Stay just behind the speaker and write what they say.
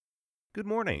Good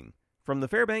morning. From the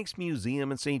Fairbanks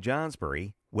Museum in St.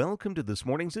 Johnsbury, welcome to this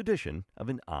morning's edition of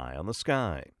An Eye on the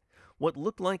Sky. What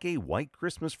looked like a white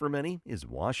Christmas for many is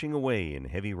washing away in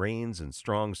heavy rains and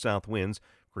strong south winds,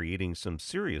 creating some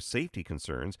serious safety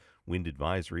concerns. Wind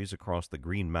advisories across the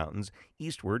Green Mountains,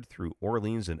 eastward through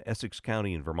Orleans and Essex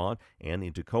County in Vermont, and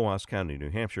into Coos County, New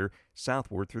Hampshire,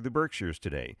 southward through the Berkshires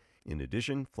today. In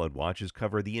addition, flood watches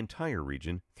cover the entire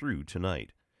region through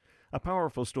tonight. A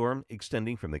powerful storm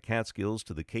extending from the Catskills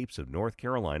to the Capes of North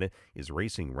Carolina is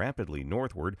racing rapidly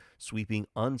northward, sweeping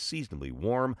unseasonably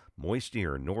warm, moist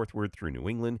air northward through New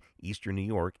England, eastern New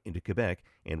York, into Quebec,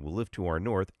 and will lift to our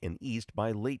north and east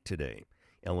by late today.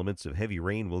 Elements of heavy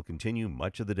rain will continue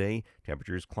much of the day,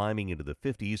 temperatures climbing into the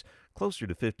 50s, closer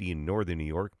to 50 in northern New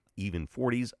York, even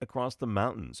 40s across the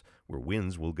mountains, where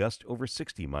winds will gust over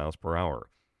 60 miles per hour.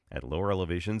 At lower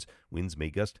elevations, winds may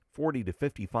gust 40 to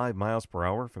 55 miles per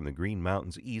hour from the Green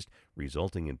Mountains east,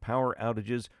 resulting in power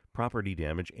outages, property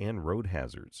damage, and road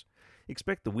hazards.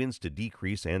 Expect the winds to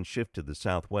decrease and shift to the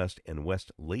southwest and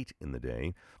west late in the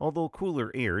day. Although cooler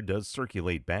air does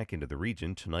circulate back into the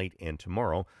region tonight and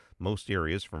tomorrow, most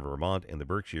areas from Vermont and the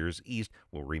Berkshires east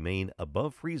will remain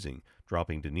above freezing,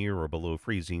 dropping to near or below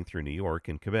freezing through New York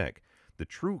and Quebec. The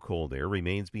true cold air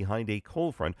remains behind a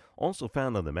cold front, also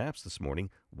found on the maps this morning,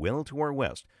 well to our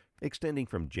west, extending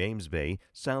from James Bay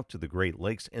south to the Great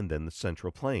Lakes and then the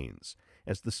Central Plains.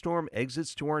 As the storm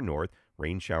exits to our north,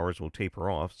 rain showers will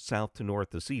taper off south to north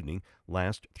this evening,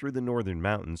 last through the northern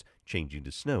mountains, changing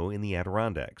to snow in the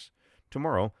Adirondacks.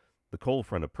 Tomorrow, the cold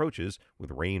front approaches,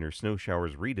 with rain or snow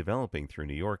showers redeveloping through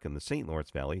New York and the St. Lawrence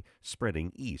Valley,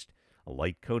 spreading east. A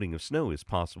light coating of snow is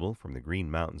possible from the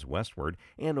Green Mountains westward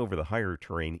and over the higher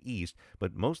terrain east,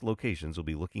 but most locations will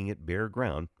be looking at bare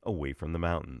ground away from the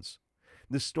mountains.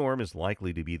 This storm is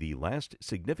likely to be the last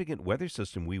significant weather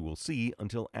system we will see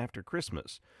until after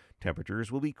Christmas.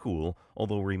 Temperatures will be cool,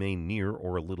 although remain near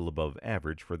or a little above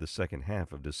average for the second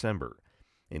half of December.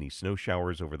 Any snow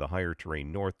showers over the higher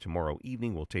terrain north tomorrow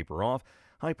evening will taper off.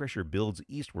 High pressure builds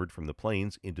eastward from the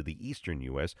plains into the eastern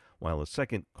U.S., while a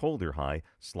second, colder high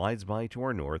slides by to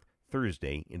our north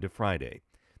Thursday into Friday.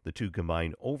 The two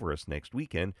combine over us next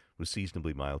weekend with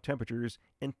seasonably mild temperatures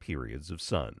and periods of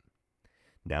sun.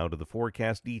 Now to the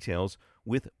forecast details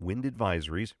with wind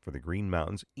advisories for the Green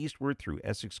Mountains eastward through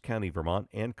Essex County, Vermont,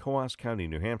 and Coos County,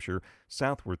 New Hampshire,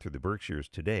 southward through the Berkshires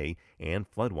today, and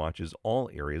flood watches all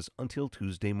areas until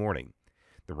Tuesday morning.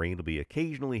 The rain will be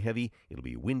occasionally heavy, it'll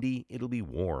be windy, it'll be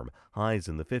warm, highs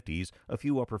in the 50s, a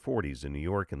few upper 40s in New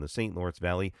York and the St. Lawrence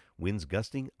Valley, winds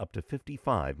gusting up to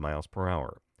 55 miles per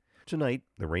hour. Tonight,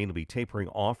 the rain will be tapering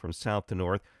off from south to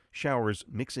north, showers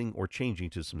mixing or changing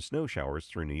to some snow showers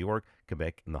through New York,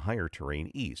 Quebec, and the higher terrain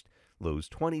east. Lows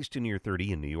 20s to near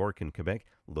 30 in New York and Quebec,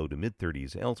 low to mid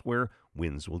 30s elsewhere,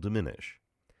 winds will diminish.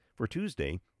 For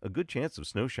Tuesday, a good chance of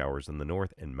snow showers in the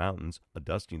north and mountains, a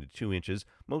dusting to 2 inches,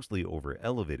 mostly over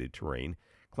elevated terrain.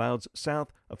 Clouds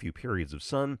south, a few periods of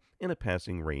sun, and a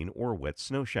passing rain or wet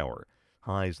snow shower.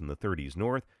 Highs in the 30s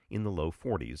north, in the low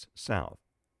 40s south.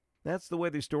 That's the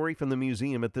weather story from the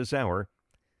museum at this hour.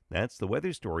 That's the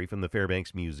weather story from the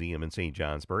Fairbanks Museum in St.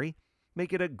 Johnsbury.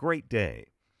 Make it a great day.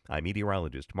 I'm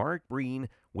meteorologist Mark Breen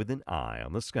with an eye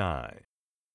on the sky.